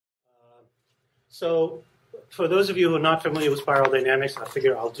So for those of you who are not familiar with spiral dynamics, I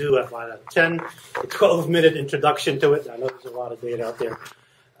figure I'll do about a 10 to 12-minute introduction to it. I know there's a lot of data out there.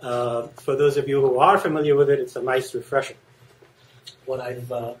 For those of you who are familiar with it, it's a nice refresher. What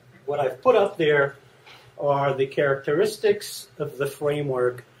I've put up there are the characteristics of the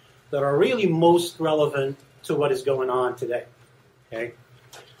framework that are really most relevant to what is going on today. Okay?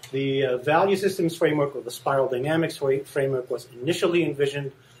 The value systems framework, or the spiral dynamics framework, was initially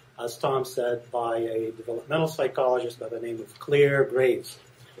envisioned, as Tom said, by a developmental psychologist by the name of Claire Graves.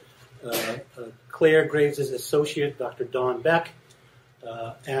 Claire Graves' associate, Dr. Don Beck,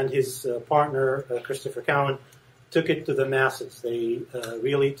 and his partner, Christopher Cowan, took it to the masses. They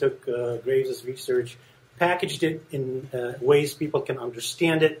really took Graves' research, packaged it in ways people can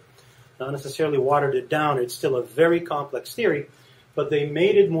understand it, not necessarily watered it down. It's still a very complex theory, but they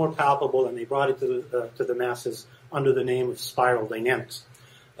made it more palpable and they brought it to the masses under the name of spiral dynamics.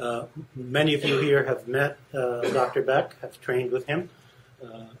 Many of you here have met Dr. Beck, have trained with him.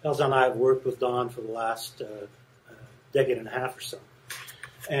 Elsa and I have worked with Don for the last decade and a half or so.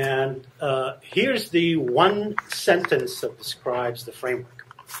 And here's the one sentence that describes the framework.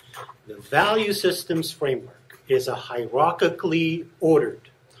 The value systems framework is a hierarchically ordered,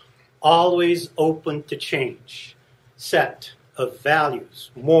 always open to change, set of values,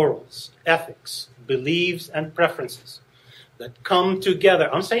 morals, ethics, beliefs, and preferences that come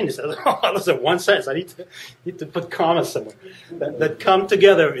together. I'm saying this as a one sentence. I need to put commas somewhere. That come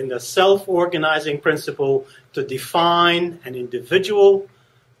together in the self-organizing principle to define an individual,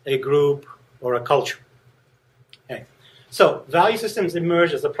 a group, or a culture. Okay. So value systems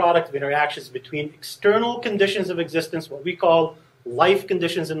emerge as a product of interactions between external conditions of existence, what we call life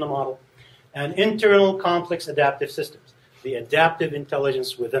conditions in the model, and internal complex adaptive systems, the adaptive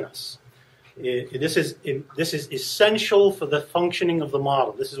intelligence within us. This is essential for the functioning of the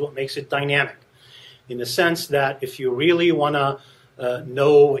model. This is what makes it dynamic, in the sense that if you really want to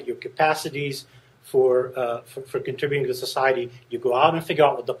know what your capacities for contributing to society, you go out and figure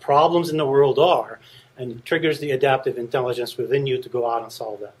out what the problems in the world are, and it triggers the adaptive intelligence within you to go out and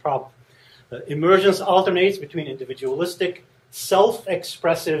solve that problem. Emergence alternates between individualistic,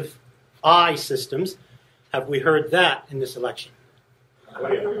 self-expressive I systems. Have we heard that in this election?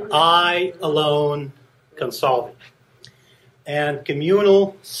 I alone can solve it. And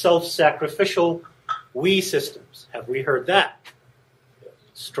communal, self-sacrificial we systems. Have we heard that?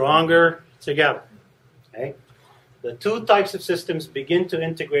 Stronger together. Okay? The two types of systems begin to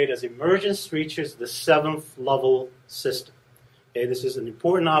integrate as emergence reaches the 7th level system. Okay? This is an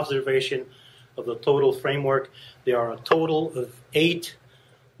important observation of the total framework. There are a total of 8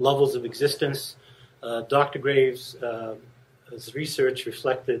 levels of existence. Dr. Graves' research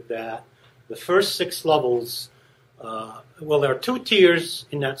reflected that the first 6 levels, there are 2 tiers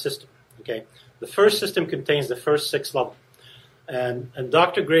in that system. Okay, the first system contains the first 6 levels, and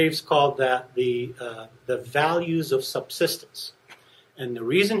Dr. Graves called that the values of subsistence. And the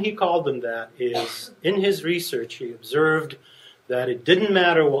reason he called them that is, in his research, he observed that it didn't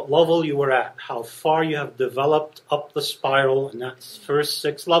matter what level you were at, how far you have developed up the spiral in that first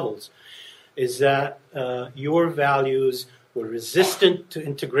 6 levels, is that your values were resistant to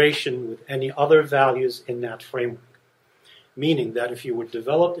integration with any other values in that framework. Meaning that if you were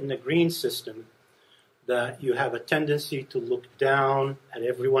developed in the green system, that you have a tendency to look down at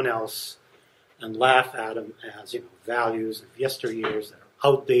everyone else and laugh at them as, values of yesteryears that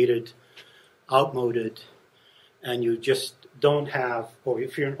are outdated, outmoded, and you just don't have, or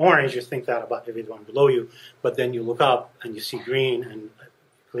if you're in orange, you think that about everyone below you, but then you look up and you see green, and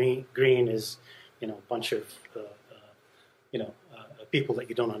green is, a bunch of, people that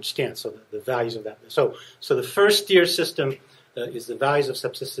you don't understand. So the values of that. So the first tier system is the values of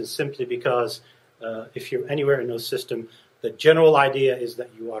subsistence, simply because if you're anywhere in those systems, the general idea is that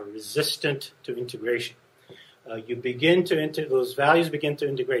you are resistant to integration. You begin to those values begin to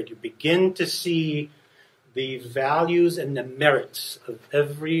integrate. You begin to see the values and the merits of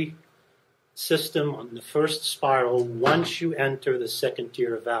every system on the first spiral once you enter the second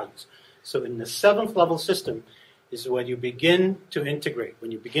tier of values. So in the 7th level system is when you begin to integrate,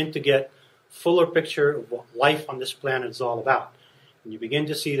 when you begin to get fuller picture of what life on this planet is all about. And you begin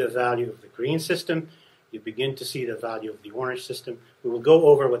to see the value of the green system, you begin to see the value of the orange system. We will go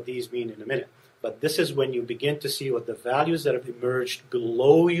over what these mean in a minute. But this is when you begin to see what the values that have emerged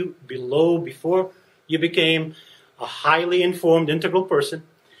before you became a highly informed integral person.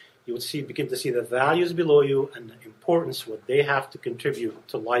 You would begin to see the values below you and the importance, what they have to contribute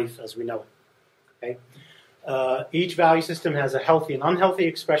to life as we know it. Okay? Each value system has a healthy and unhealthy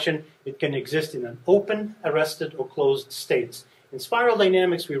expression. It can exist in an open, arrested, or closed states. In spiral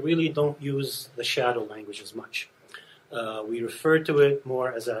dynamics, we really don't use the shadow language as much. We refer to it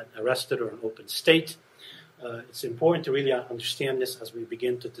more as an arrested or an open state. It's important to really understand this as we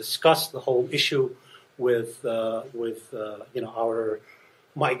begin to discuss the whole issue with our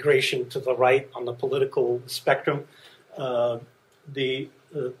migration to the right on the political spectrum. The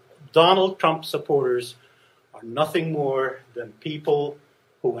Donald Trump supporters are nothing more than people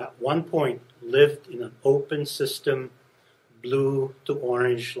who at one point lived in an open system, blue to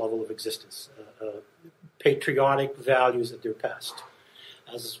orange level of existence, patriotic values of their past.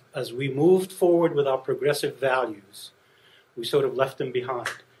 As we moved forward with our progressive values, we sort of left them behind.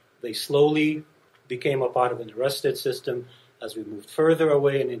 They slowly became a part of an arrested system. As we moved further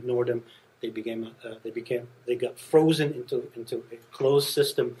away and ignored them, they got frozen into a closed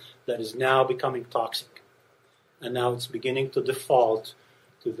system that is now becoming toxic. And now it's beginning to default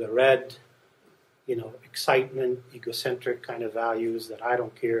to the red, excitement, egocentric kind of values that I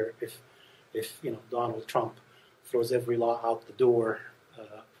don't care if Donald Trump throws every law out the door.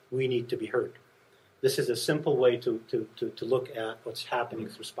 We need to be heard. This is a simple way to look at what's happening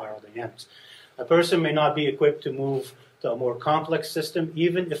through spiral dynamics. A person may not be equipped to move to a more complex system,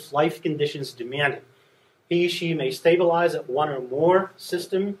 even if life conditions demand it. He, she may stabilize at one or more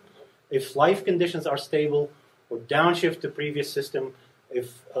system if life conditions are stable, or downshift to previous system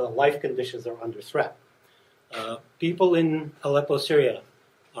if life conditions are under threat. People in Aleppo, Syria,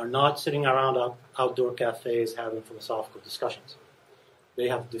 are not sitting around outdoor cafes having philosophical discussions. They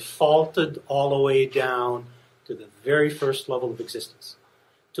have defaulted all the way down to the very first level of existence,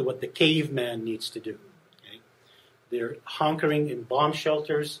 to what the caveman needs to do. Okay? They're hunkering in bomb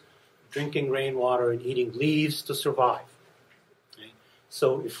shelters, drinking rainwater, and eating leaves to survive. Okay?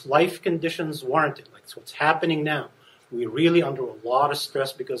 So if life conditions warrant it, like what's happening now, we're really under a lot of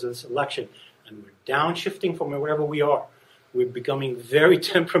stress because of this election, and we're downshifting from wherever we are. We're becoming very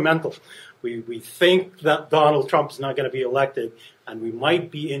temperamental. We think that Donald Trump is not going to be elected, and we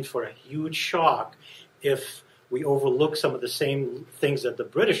might be in for a huge shock if we overlook some of the same things that the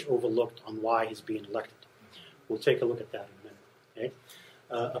British overlooked on why he's being elected. We'll take a look at that in a minute. Okay?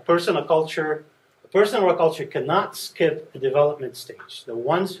 A person or a culture cannot skip the development stage. The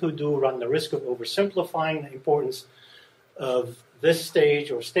ones who do run the risk of oversimplifying the importance of this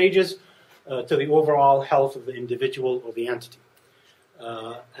stage or stages to the overall health of the individual or the entity.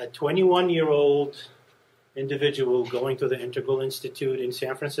 A 21-year-old individual going to the Integral Institute in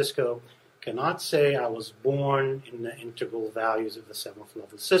San Francisco cannot say, I was born in the integral values of the seventh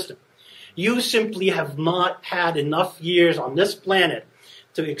level system. You simply have not had enough years on this planet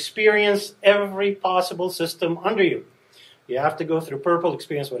to experience every possible system under you. You have to go through purple,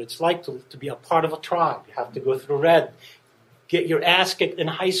 experience what it's like to be a part of a tribe. You have to go through red, get your ass kicked in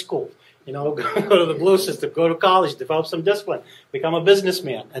high school. Go to the blue system, go to college, develop some discipline, become a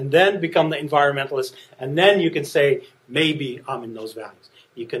businessman, and then become the environmentalist, and then you can say, maybe I'm in those values.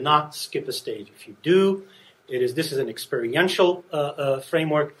 You cannot skip a stage. If you do, this is an experiential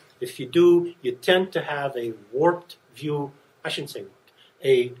framework. If you do, you tend to have a warped view, I shouldn't say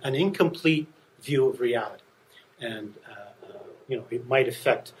warped, an incomplete view of reality. And, it might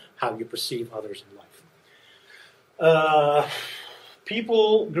affect how you perceive others in life.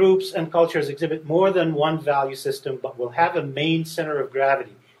 People, groups, and cultures exhibit more than one value system, but will have a main center of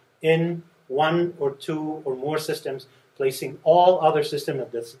gravity in one or two or more systems, placing all other systems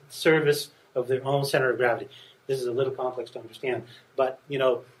at the service of their own center of gravity. This is a little complex to understand, but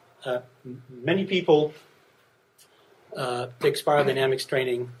many people take spiral dynamics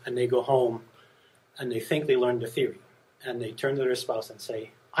training and they go home and they think they learned the theory, and they turn to their spouse and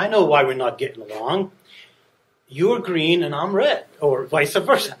say, I know why we're not getting along. You're green and I'm red, or vice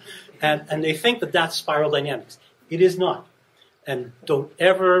versa. And they think that that's spiral dynamics. It is not. And don't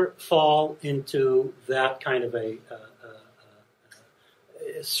ever fall into that kind of a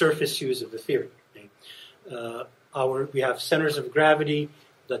surface use of the theory. We have centers of gravity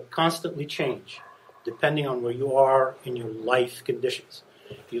that constantly change depending on where you are in your life conditions.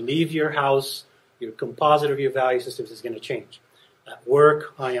 If you leave your house, your composite of your value systems is going to change. At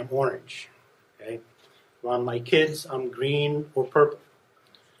work, I am orange. Okay? Around my kids, I'm green or purple.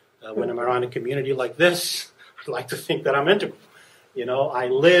 When I'm around a community like this, I like to think that I'm integral. I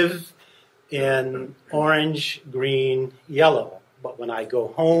live in orange, green, yellow. But when I go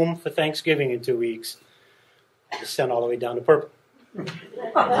home for Thanksgiving in 2 weeks, I descend all the way down to purple.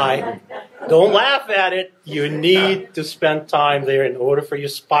 Don't laugh at it. You need to spend time there in order for your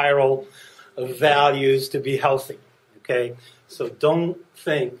spiral of values to be healthy. Okay? So don't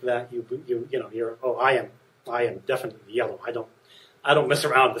think that you're I am definitely yellow. I don't mess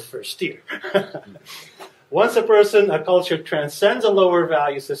around with first steer. Once a culture transcends a lower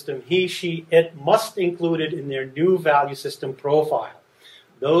value system, it must include it in their new value system profile.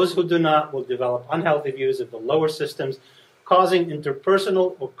 Those who do not will develop unhealthy views of the lower systems, causing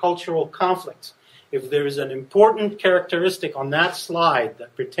interpersonal or cultural conflicts. If there is an important characteristic on that slide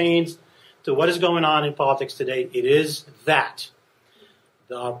that pertains to what is going on in politics today, it is that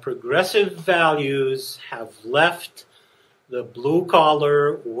the progressive values have left the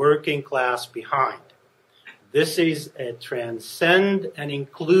blue-collar working class behind. This is a transcend and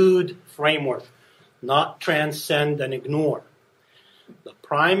include framework, not transcend and ignore. The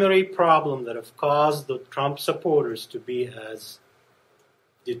primary problem that have caused the Trump supporters to be as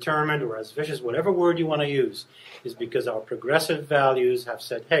determined or as vicious, whatever word you want to use, is because our progressive values have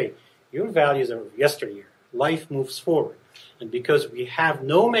said, hey, your values are of yesteryear. Life moves forward. And because we have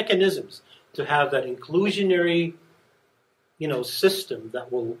no mechanisms to have that inclusionary, system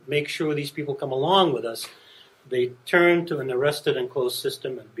that will make sure these people come along with us, they turn to an arrested and closed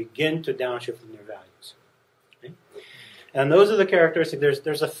system and begin to downshift in their values. Okay? And those are the characteristics.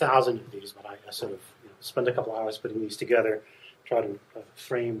 There's 1,000 of these, but I sort of spend a couple hours putting these together, try to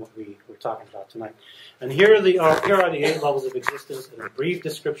frame what we were talking about tonight. And here are the 8 levels of existence and a brief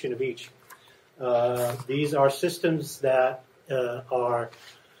description of each. These are systems that are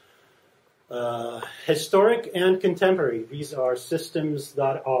historic and contemporary. These are systems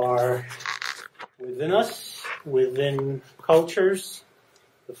that are within us, within cultures.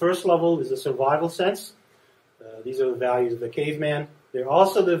 The first level is a survival sense. These are the values of the caveman. They're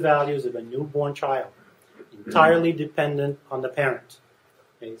also the values of a newborn child, entirely dependent on the parent.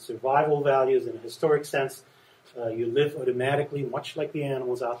 Okay, survival values in a historic sense. You live automatically, much like the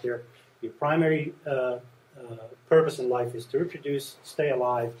animals out there. Your primary purpose in life is to reproduce, stay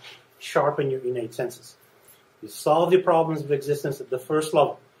alive, sharpen your innate senses. You solve the problems of existence at the first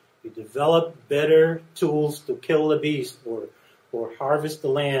level. You develop better tools to kill the beast or harvest the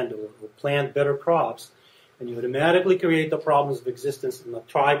land or plant better crops, and you automatically create the problems of existence in the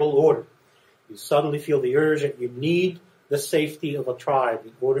tribal order. You suddenly feel the urge that you need the safety of a tribe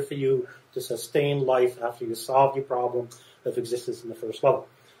in order for you to sustain life after you solve your problem of existence in the first level.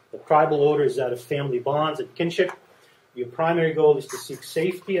 The tribal order is that of family bonds and kinship. Your primary goal is to seek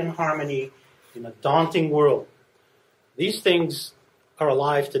safety and harmony in a daunting world. These things are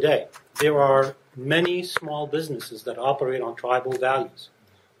alive today. There are many small businesses that operate on tribal values.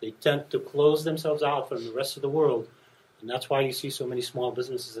 They tend to close themselves out from the rest of the world, and that's why you see so many small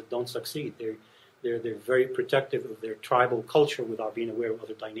businesses that don't succeed. They're very protective of their tribal culture without being aware of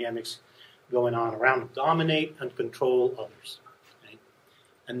other dynamics going on around them. Dominate and control others. Okay?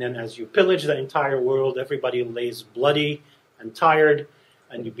 And then as you pillage the entire world, everybody lays bloody and tired,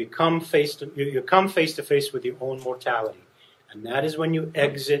 and you come face to face with your own mortality. And that is when you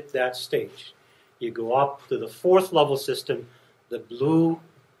exit that stage. You go up to the 4th level system, the blue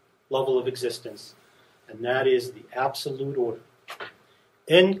level of existence, and that is the absolute order.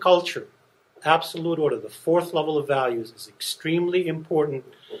 In culture, absolute order, the 4th level of values, is extremely important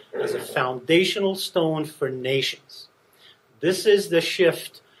as a foundational stone for nations. This is the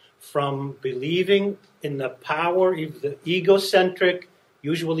shift from believing in the power of the egocentric,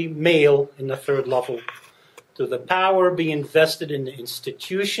 usually male in the 3rd level, to the power being vested in the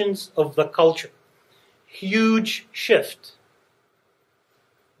institutions of the culture. Huge shift.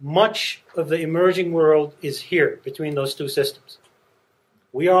 Much of the emerging world is here between those two systems.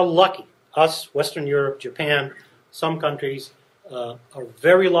 We are lucky. Us, Western Europe, Japan, some countries are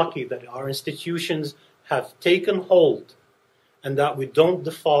very lucky that our institutions have taken hold and that we don't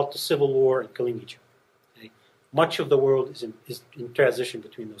default to civil war and killing each other. Okay? Much of the world is in transition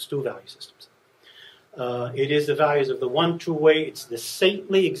between those two value systems. It is the values of the one true way. It's the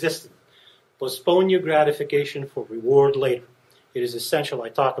saintly existence. Postpone your gratification for reward later. It is essential. I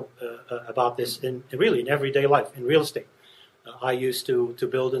talk about this in everyday life, in real estate. I used to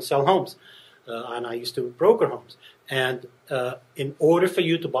build and sell homes, and I used to broker homes. And in order for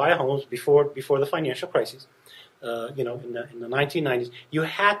you to buy a home before the financial crisis, in the 1990s, you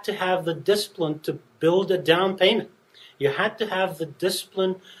had to have the discipline to build a down payment. You had to have the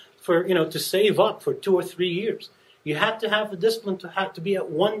discipline to save up for 2 or 3 years. You had to have the discipline to be at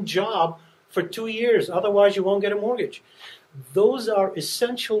one job for 2 years. Otherwise, you won't get a mortgage. Those are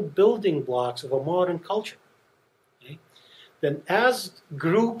essential building blocks of a modern culture. Okay? Then as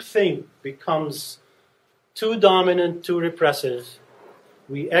groupthink becomes too dominant, too repressive,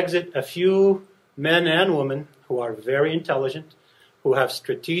 we exit a few men and women who are very intelligent, who have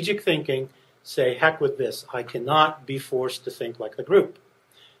strategic thinking, say, heck with this. I cannot be forced to think like the group.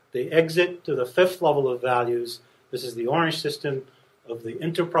 They exit to the 5th level of values. This is the orange system of the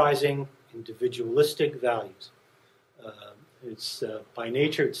enterprising individualistic values. It's by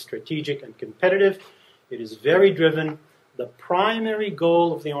nature, it's strategic and competitive. It is very driven. The primary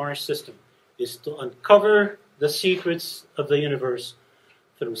goal of the orange system is to uncover the secrets of the universe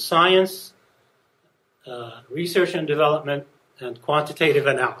through science, research and development, and quantitative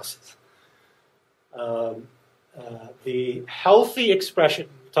analysis. The healthy expression,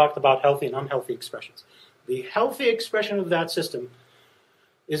 we talked about healthy and unhealthy expressions. The healthy expression of that system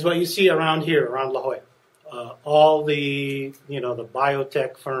is what you see around here, around La Jolla. All the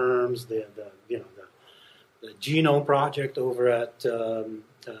biotech firms, the genome project over at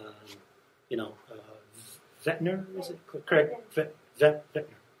Ventnor, is it correct?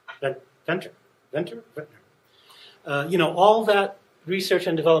 Ventnor. All that research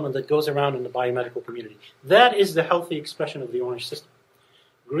and development that goes around in the biomedical community. That is the healthy expression of the orange system.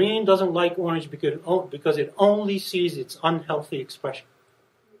 Green doesn't like orange because it only sees its unhealthy expression.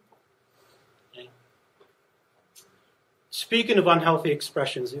 Okay. Speaking of unhealthy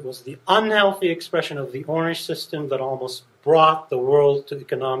expressions, it was the unhealthy expression of the orange system that almost brought the world to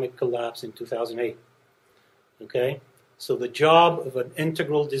economic collapse in 2008. Okay? So the job of an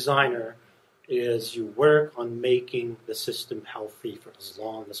integral designer is you work on making the system healthy for as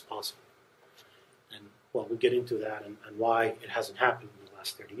long as possible. And, well, we'll get into that and why it hasn't happened in the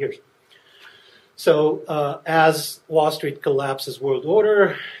last 30 years. So as Wall Street collapses world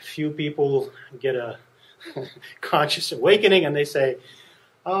order, few people get a conscious awakening and they say,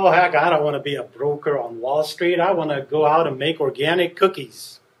 oh, heck, I don't want to be a broker on Wall Street. I want to go out and make organic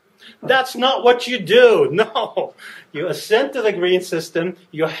cookies. That's not what you do. No. You assent to the green system.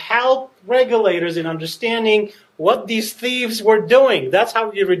 You help regulators in understanding what these thieves were doing. That's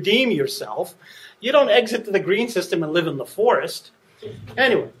how you redeem yourself. You don't exit to the green system and live in the forest.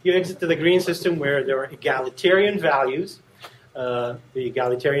 Anyway, you exit to the green system where there are egalitarian values. The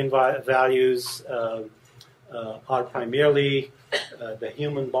egalitarian values are primarily the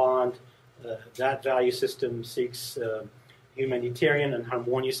human bond. That value system seeks humanitarian and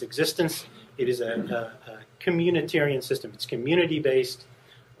harmonious existence. It is a communitarian system. It's community-based.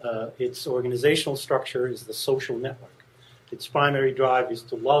 Its organizational structure is the social network. Its primary drive is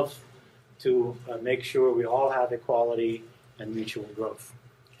to love, to make sure we all have equality and mutual growth.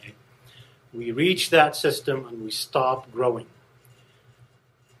 Okay? We reach that system and we stop growing.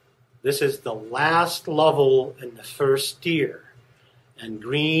 This is the last level in the first tier. And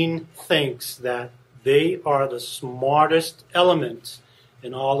green thinks that they are the smartest elements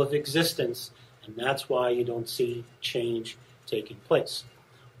in all of existence, and that's why you don't see change taking place.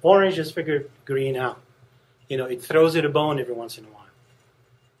 Orange has figured green out. It throws it a bone every once in a while.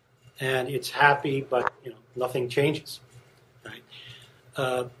 And it's happy, but nothing changes. Right?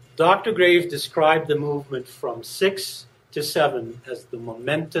 Dr. Graves described the movement from 6 to 7 as the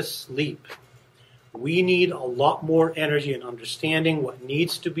momentous leap. We need a lot more energy in understanding what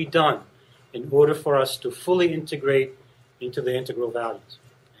needs to be done in order for us to fully integrate into the integral values.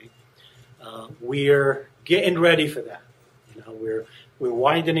 Okay? We're getting ready for that. We're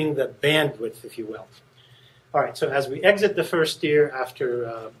widening the bandwidth, if you will. All right, so as we exit the first tier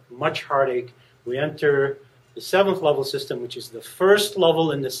after much heartache, we enter the 7th level system, which is the first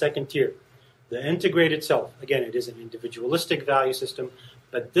level in the 2nd tier. The integrated self. Again, it is an individualistic value system,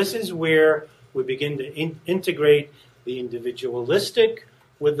 but this is where we begin to integrate the individualistic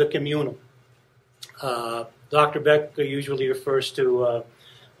with the communal. Dr. Beck usually refers to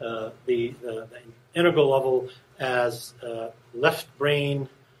the integral level as left brain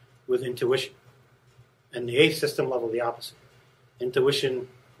with intuition, and the 8th system level the opposite, intuition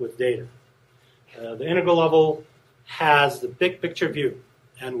with data. The integral level has the big picture view,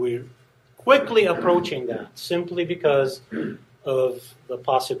 and we're quickly approaching that simply because of the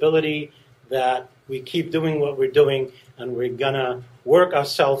possibility that we keep doing what we're doing and we're going to work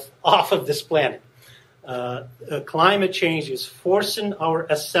ourselves off of this planet. Climate change is forcing our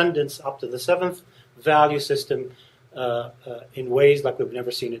ascendance up to the 7th value system in ways like we've never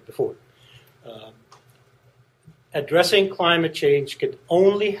seen it before. Addressing climate change could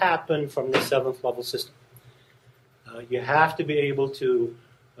only happen from the 7th level system. You have to be able to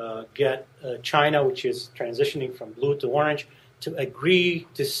get China, which is transitioning from blue to orange, to agree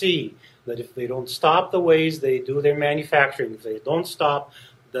to see that if they don't stop the ways they do their manufacturing, if they don't stop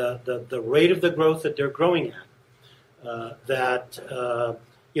the rate of the growth that they're growing at,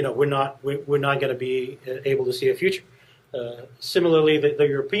 we're not going to be able to see a future. Similarly, the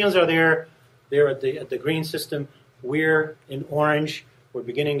Europeans are there. They're at the green system. We're in orange. We're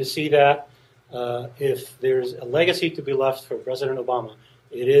beginning to see that. If there's a legacy to be left for President Obama,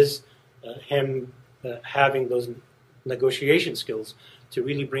 it is him having those negotiation skills to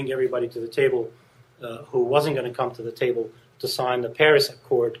really bring everybody to the table who wasn't going to come to the table to sign the Paris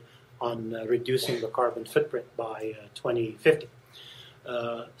Accord on reducing the carbon footprint by 2050.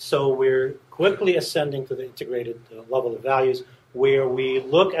 So we're quickly ascending to the integrated level of values where we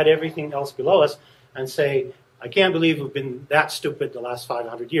look at everything else below us and say, I can't believe we've been that stupid the last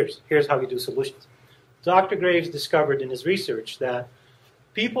 500 years. Here's how we do solutions. Dr. Graves discovered in his research that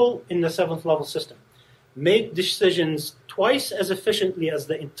people in the seventh level system make decisions twice as efficiently as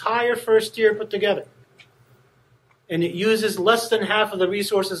the entire first year put together. And it uses less than half of the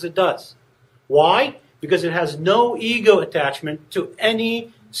resources it does. Why? Because it has no ego attachment to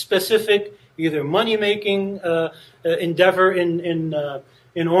any specific either money-making endeavor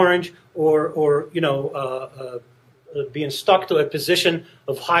in orange or being stuck to a position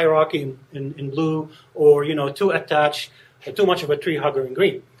of hierarchy in blue, or too much of a tree hugger in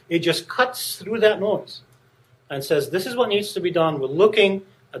green. It just cuts through that noise and says, this is what needs to be done. We're looking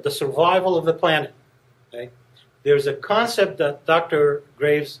at the survival of the planet. Okay? There's a concept that Dr.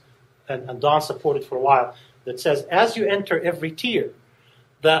 Graves and Don supported for a while that says as you enter every tier,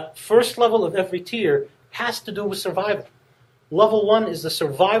 that first level of every tier has to do with survival. Level 1 is the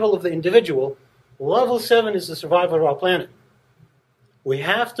survival of the individual. Level 7 is the survival of our planet. We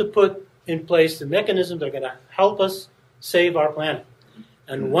have to put in place the mechanisms that are going to help us save our planet.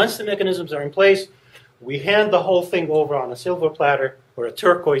 And once the mechanisms are in place, we hand the whole thing over on a silver platter or a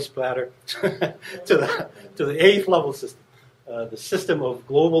turquoise platter to the 8th level system, the system of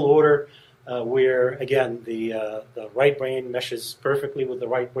global order, where again the right brain meshes perfectly with the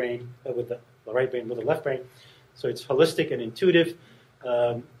right brain, with the right brain with the left brain. So it's holistic and intuitive.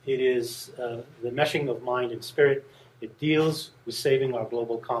 It is the meshing of mind and spirit. It deals with saving our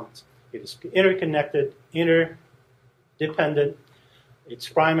global commons. It is interconnected, interdependent. Its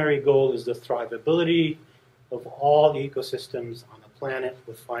primary goal is the thrivability of all ecosystems on the planet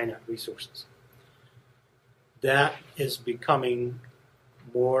with finite resources. That is becoming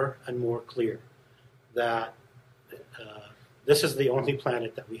more and more clear, that this is the only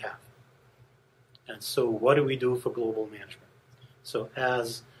planet that we have. And so what do we do for global management? So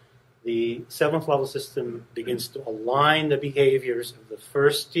as the 7th level system begins to align the behaviors of the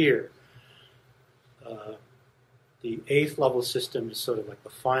first tier, the 8th level system is sort of like the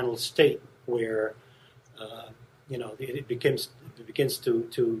final state where it begins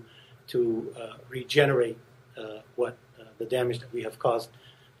to regenerate what the damage that we have caused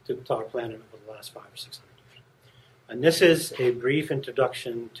to our planet over the last 500 or 600 years. And this is a brief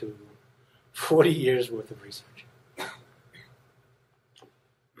introduction to 40 years worth of research.